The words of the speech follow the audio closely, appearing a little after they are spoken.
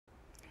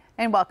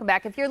And welcome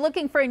back. If you're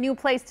looking for a new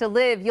place to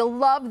live, you'll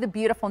love the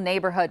beautiful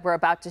neighborhood we're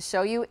about to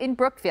show you in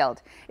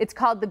Brookfield. It's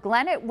called the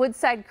Glen at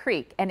Woodside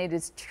Creek, and it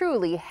is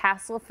truly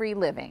hassle-free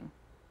living.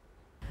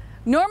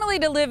 Normally,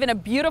 to live in a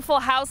beautiful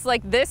house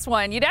like this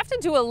one, you'd have to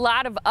do a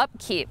lot of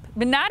upkeep,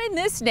 but not in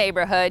this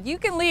neighborhood. You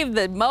can leave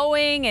the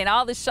mowing and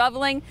all the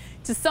shoveling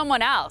to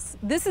someone else.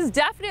 This is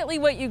definitely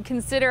what you'd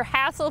consider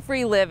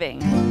hassle-free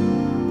living.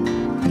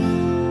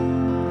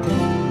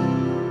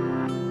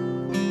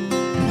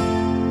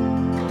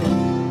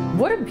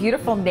 What a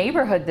beautiful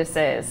neighborhood this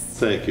is.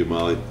 Thank you,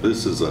 Molly.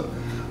 This is a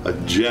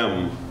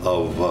gem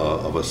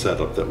of a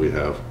setup that we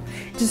have.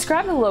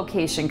 Describe the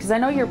location, because I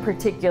know you're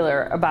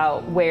particular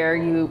about where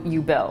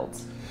you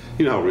build.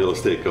 You know how real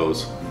estate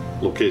goes.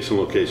 Location,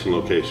 location,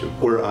 location.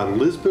 We're on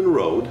Lisbon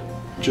Road,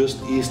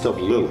 just east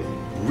of Lilly.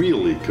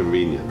 Really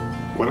convenient.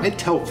 When I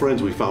tell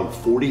friends we found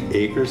 40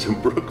 acres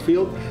in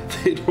Brookfield,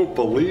 they don't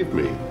believe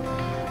me.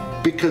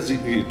 Because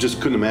you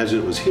just couldn't imagine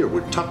it was here.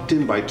 We're tucked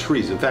in by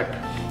trees. In fact,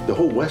 the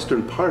whole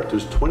western part,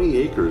 there's 20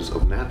 acres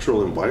of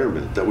natural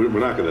environment that we're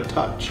not going to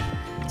touch.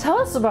 Tell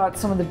us about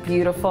some of the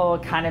beautiful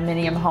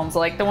condominium homes,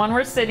 like the one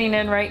we're sitting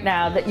in right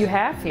now, that you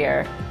have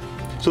here.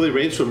 So they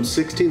range from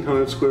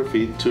 1,600 square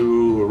feet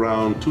to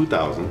around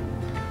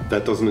 2,000.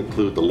 That doesn't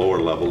include the lower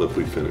level if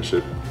we finish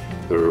it.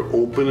 They're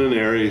open and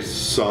airy.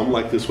 Some,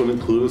 like this one,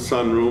 include a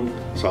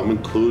sunroom. Some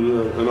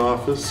include an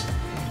office.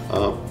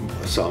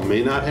 Some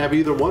may not have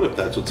either one if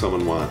that's what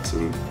someone wants.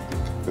 And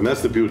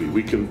that's the beauty.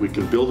 We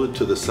can build it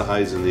to the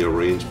size and the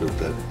arrangement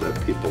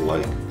that people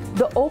like.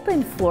 The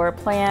open floor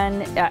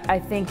plan, I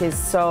think, is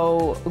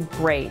so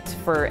great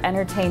for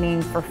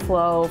entertaining, for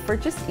flow, for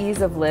just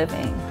ease of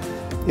living.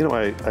 You know,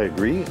 I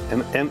agree.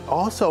 And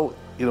also,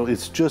 you know,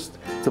 it's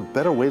a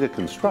better way to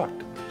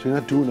construct. So you're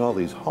not doing all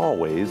these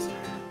hallways.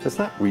 That's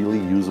not really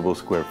usable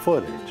square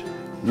footage.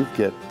 You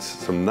get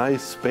some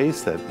nice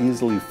space that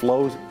easily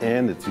flows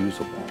and it's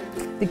usable.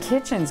 The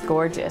kitchen's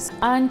gorgeous.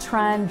 On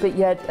trend, but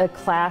yet a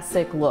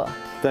classic look.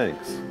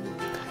 Thanks.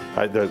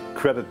 The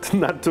credit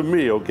not to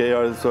me, okay?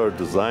 It's our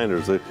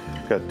designers. They've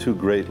got two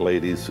great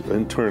ladies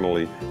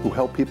internally who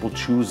help people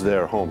choose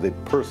their home. They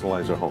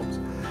personalize their homes.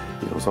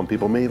 You know, some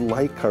people may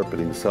like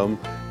carpeting, some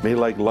may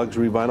like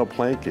luxury vinyl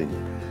planking.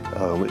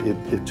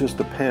 It just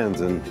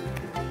depends, and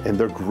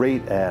they're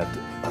great at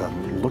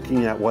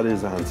looking at what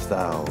is on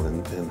style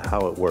and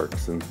how it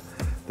works, and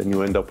then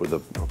you end up with a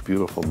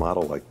beautiful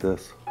model like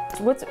this.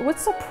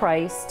 What's the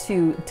price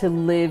to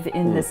live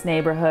in this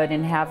neighborhood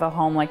and have a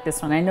home like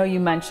this one? I know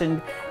you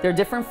mentioned there are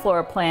different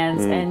floor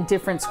plans and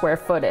different square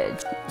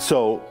footage.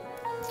 So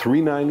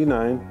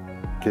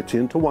 $399 gets you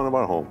into one of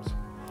our homes.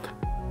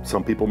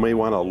 Some people may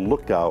want a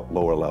lookout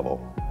lower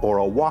level or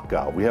a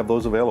walkout. We have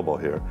those available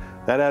here.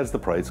 That adds the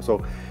price.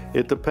 So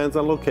it depends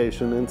on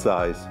location and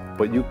size,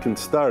 but you can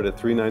start at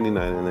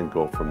 $399 and then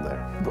go from there.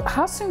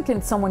 How soon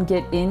can someone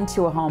get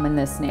into a home in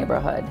this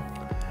neighborhood?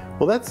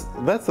 Well, that's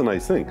the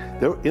nice thing.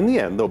 In the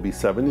end, there'll be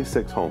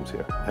 76 homes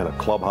here and a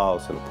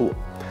clubhouse and a pool.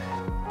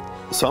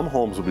 Some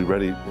homes will be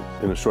ready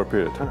in a short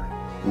period of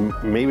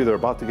time. Maybe they're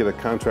about to get a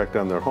contract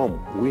on their home.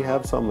 We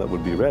have some that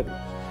would be ready.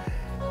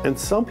 And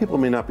some people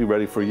may not be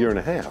ready for a year and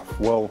a half.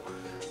 Well,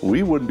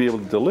 we wouldn't be able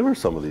to deliver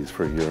some of these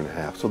for a year and a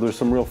half. So there's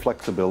some real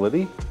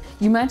flexibility.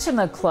 You mentioned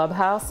the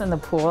clubhouse and the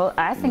pool.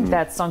 I think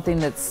that's something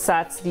that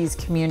sets these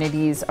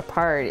communities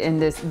apart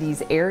and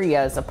these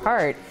areas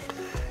apart.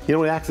 You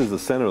know, it acts as the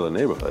center of the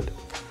neighborhood.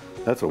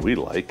 That's what we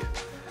like.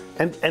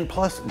 And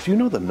plus, do you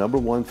know the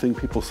 #1 thing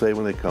people say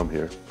when they come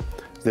here?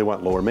 They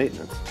want lower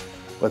maintenance,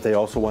 but they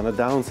also want to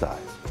downsize.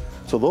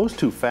 So those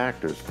two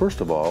factors, first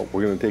of all,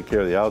 we're going to take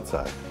care of the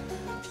outside,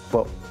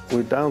 but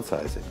we're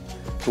downsizing.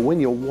 So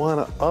when you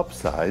want to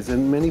upsize,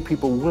 and many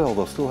people will,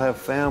 they'll still have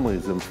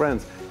families and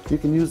friends, you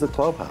can use the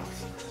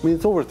clubhouse. I mean,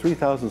 it's over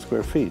 3,000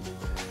 square feet.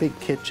 Big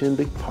kitchen,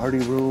 big party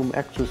room,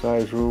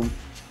 exercise room.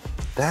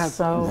 That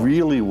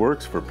really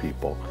works for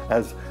people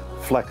as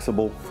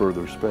flexible,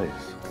 further space.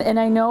 And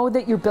I know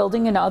that you're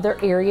building in other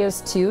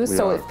areas too,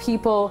 so if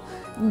people,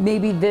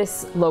 maybe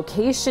this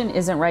location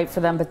isn't right for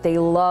them, but they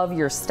love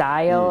your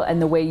style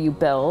and the way you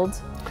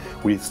build.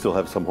 We still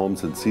have some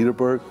homes in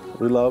Cedarburg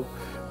we love.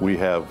 We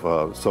have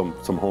some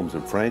homes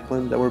in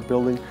Franklin that we're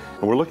building,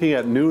 and we're looking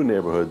at new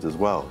neighborhoods as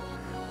well.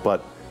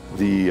 But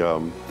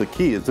the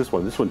key is this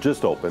one. This one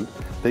just opened.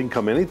 They can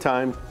come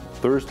anytime,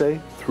 Thursday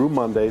through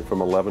Monday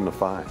from 11 to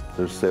 5.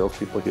 There's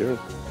salespeople here,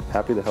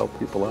 happy to help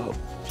people out,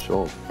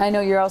 show them. I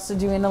know you're also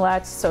doing a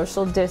lot to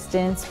social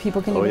distance.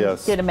 People can even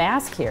get a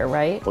mask here,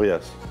 right? Oh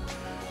yes.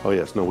 Oh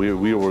yes. No, we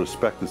will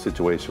respect the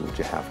situation, which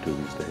you have to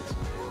these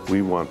days.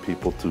 We want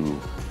people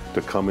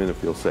to come in and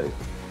feel safe.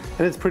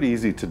 And it's pretty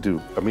easy to do.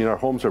 I mean, our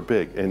homes are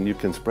big and you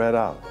can spread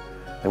out.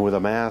 And with a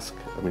mask,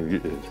 I mean,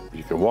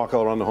 you can walk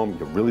all around the home.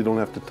 You really don't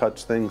have to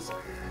touch things.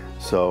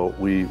 So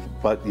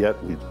but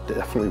yet we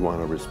definitely want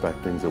to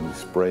respect things, and we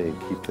spray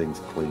and keep things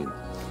clean.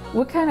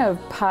 What kind of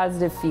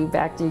positive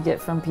feedback do you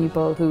get from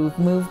people who've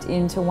moved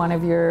into one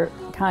of your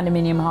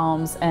condominium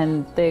homes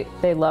and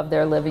they love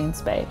their living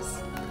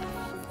space?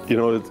 You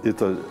know,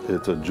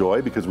 it's a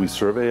joy because we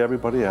survey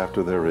everybody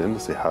after they're in to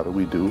say how do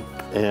we do,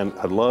 and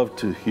I'd love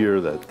to hear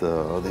that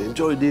they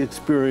enjoyed the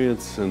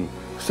experience and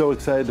so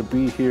excited to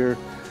be here.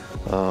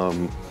 You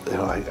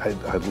know,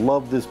 I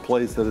love this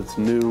place, that it's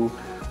new.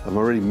 I'm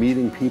already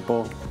meeting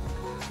people.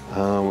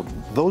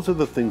 Those are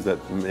the things that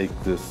make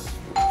this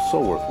so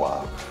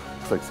worthwhile.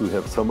 Looks like we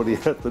have somebody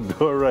at the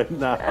door right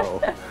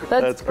now.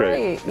 That's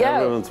great. Yeah.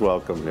 Everyone's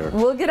welcome here.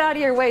 We'll get out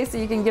of your way so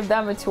you can give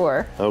them a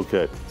tour.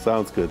 Okay,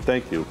 sounds good.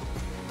 Thank you.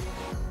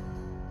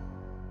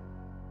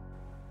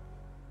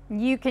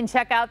 You can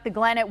check out the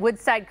Glen at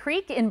Woodside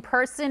Creek in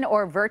person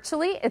or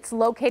virtually. It's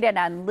located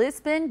on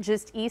Lisbon,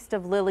 just east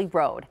of Lily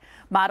Road.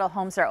 Model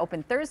homes are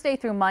open Thursday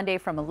through Monday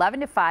from 11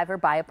 to 5 or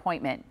by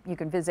appointment. You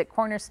can visit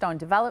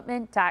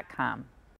cornerstonedevelopment.com.